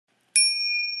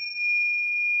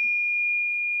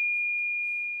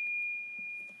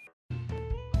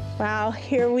Wow,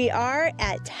 here we are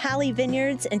at Talley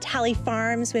Vineyards and Talley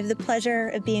Farms. We have the pleasure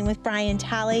of being with Brian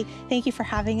Talley. Thank you for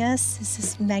having us. This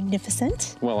is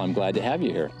magnificent. Well, I'm glad to have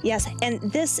you here. Yes, and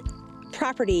this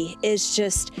property is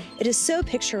just, it is so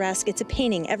picturesque. It's a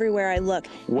painting everywhere I look.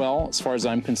 Well, as far as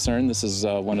I'm concerned, this is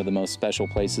one of the most special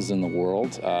places in the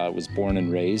world. I was born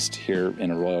and raised here in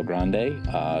Arroyo Grande.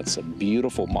 It's a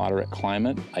beautiful, moderate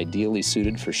climate, ideally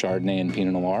suited for Chardonnay and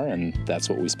Pinot Noir, and that's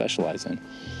what we specialize in.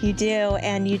 You do,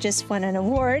 and you just won an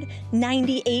award,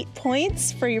 98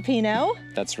 points for your Pinot.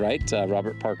 That's right,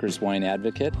 Robert Parker's Wine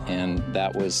Advocate, and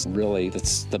that was really,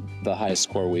 that's the highest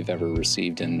score we've ever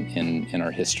received in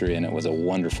our history, and it was a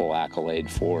wonderful accolade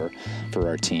for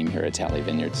our team here at Talley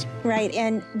Vineyards. Right,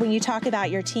 and when you talk about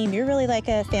your team, you're really like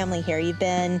a family here. You've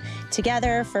been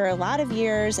together for a lot of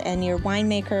years, and you're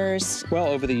winemakers. Well,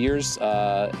 over the years,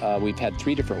 we've had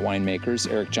 3 different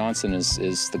winemakers. Eric Johnson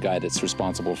is the guy that's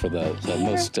responsible for the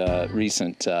most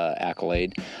recent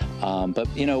accolade. But,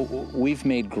 you know, we've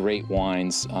made great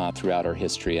wines throughout our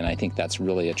history, and I think that's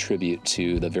really a tribute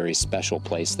to the very special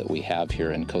place that we have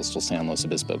here in coastal San Luis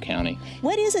Obispo County.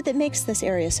 What is it that makes this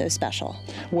area so special?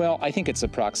 Well, I think it's the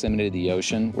proximity to the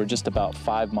ocean. We're just about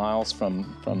 5 miles from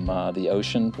the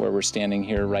ocean where we're standing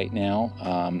here right now.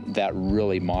 That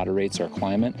really moderates our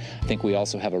climate. I think we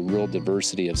also have a real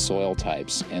diversity of soil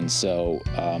types, and so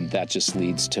that just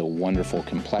leads to wonderful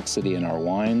complexity in our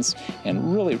wines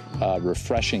and really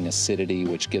refreshing acidity,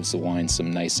 which gives the wine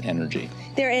some nice energy.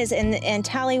 There is, and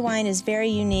Talley wine is very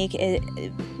unique.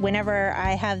 Whenever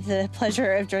I have the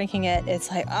pleasure of drinking it,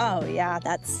 it's like, oh yeah,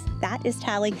 that is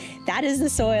Talley. That is the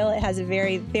soil. It has a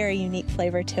very, very unique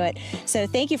flavor to it. So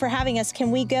thank you for having us.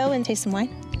 Can we go and taste some wine?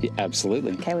 Yeah,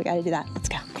 absolutely. Okay, we got to do that. Let's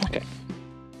go. Come on. Okay.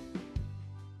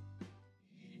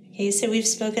 Okay, so we've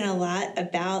spoken a lot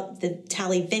about the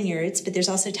Talley Vineyards, but there's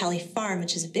also Talley Farm,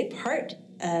 which is a big part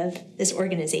of this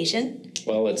organization.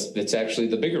 Well, it's actually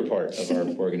the bigger part of our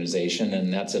organization,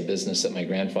 and that's a business that my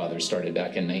grandfather started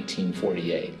back in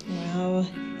 1948. Wow.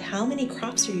 How many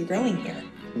crops are you growing here?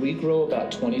 We grow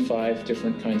about 25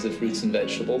 different kinds of fruits and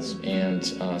vegetables, and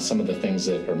some of the things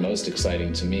that are most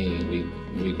exciting to me,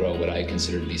 we grow what I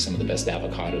consider to be some of the best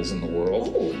avocados in the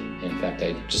world. Oh. In fact,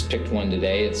 I just picked one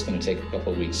today. It's going to take a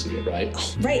couple of weeks to get ripe.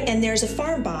 Oh, right, and there's a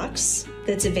farm box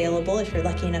that's available if you're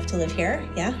lucky enough to live here,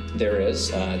 yeah? There is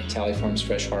Talley Farms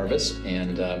Fresh Harvest,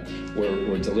 and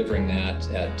we're delivering that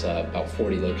at about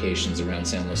 40 locations around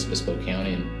San Luis Obispo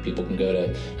County, and people can go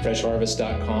to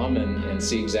freshharvest.com and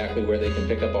see exactly where they can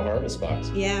pick up a harvest box.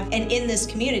 Yeah, and in this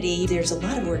community, there's a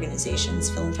lot of organizations,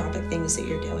 philanthropic things that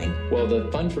you're doing. Well,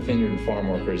 the Fund for Vineyard and Farm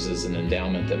Workers is an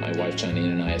endowment that my wife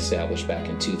Janine and I established back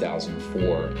in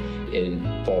 2004. It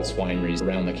involves wineries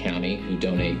around the county who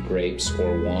donate grapes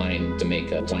or wine to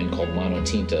make a wine called Mano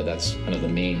Tinta. That's kind of the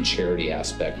main charity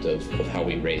aspect of how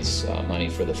we raise money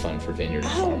for the Fund for Vineyard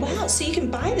and Farm Workers. Wow, so you can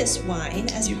buy this wine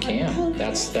as you can. Oh,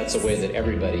 that's a way that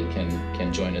everybody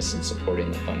can join us in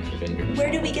supporting the Fund for Vineyard and Farm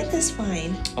Where do we get this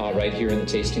wine? Right here in the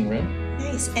tasting room.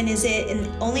 Nice. And is it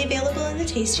only available in the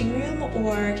tasting room,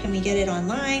 or can we get it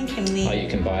online? Can we? You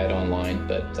can buy it online,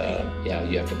 but yeah,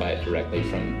 you have to buy it directly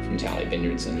from Talley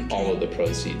Vineyards, and all of the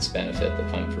proceeds benefit the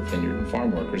Fund for Vineyard and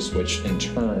Farm Workers, which in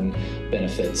turn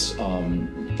benefits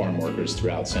farm workers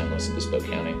throughout San Luis Obispo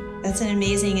County. That's an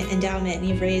amazing endowment, and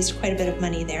you've raised quite a bit of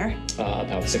money there.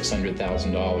 About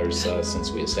 $600,000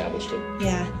 since we established it.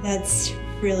 Yeah, that's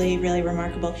really, really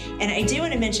remarkable. And I do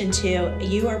want to mention too,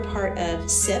 you are part of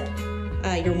SIP.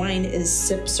 Your wine is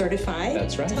SIP certified.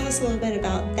 That's right. Tell us a little bit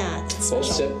about that. Well,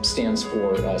 SIP stands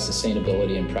for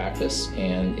Sustainability in Practice,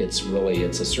 and it's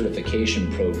a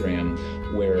certification program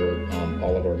where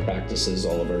all of our practices,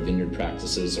 all of our vineyard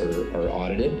practices are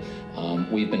audited.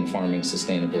 We've been farming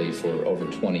sustainably for over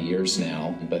 20 years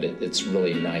now, but it's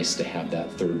really nice to have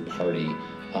that third-party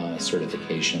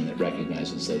certification that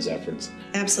recognizes those efforts.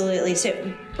 Absolutely.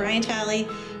 So, Brian Talley,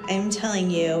 I'm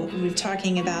telling you, we're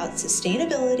talking about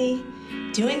sustainability,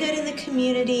 doing good in the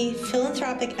community,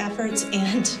 philanthropic efforts,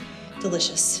 and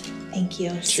delicious. Thank you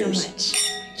Cheers. so much.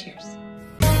 Cheers.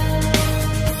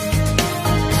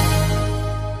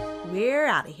 We're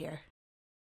out of here.